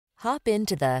Hop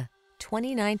into the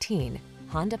 2019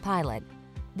 Honda Pilot.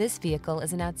 This vehicle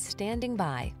is an outstanding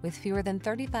buy with fewer than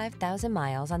 35,000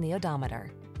 miles on the odometer.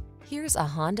 Here's a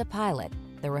Honda Pilot,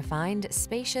 the refined,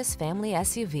 spacious family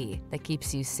SUV that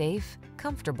keeps you safe,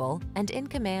 comfortable, and in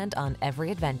command on every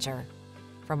adventure.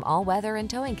 From all-weather and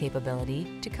towing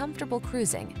capability to comfortable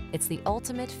cruising, it's the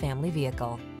ultimate family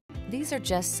vehicle. These are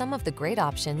just some of the great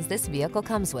options this vehicle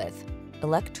comes with: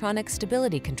 electronic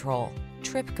stability control,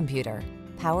 trip computer,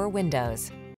 power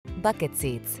windows, bucket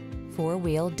seats,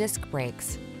 four-wheel disc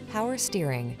brakes, power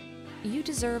steering. You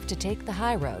deserve to take the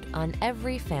high road on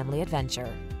every family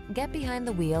adventure. Get behind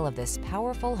the wheel of this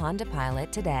powerful Honda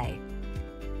Pilot today.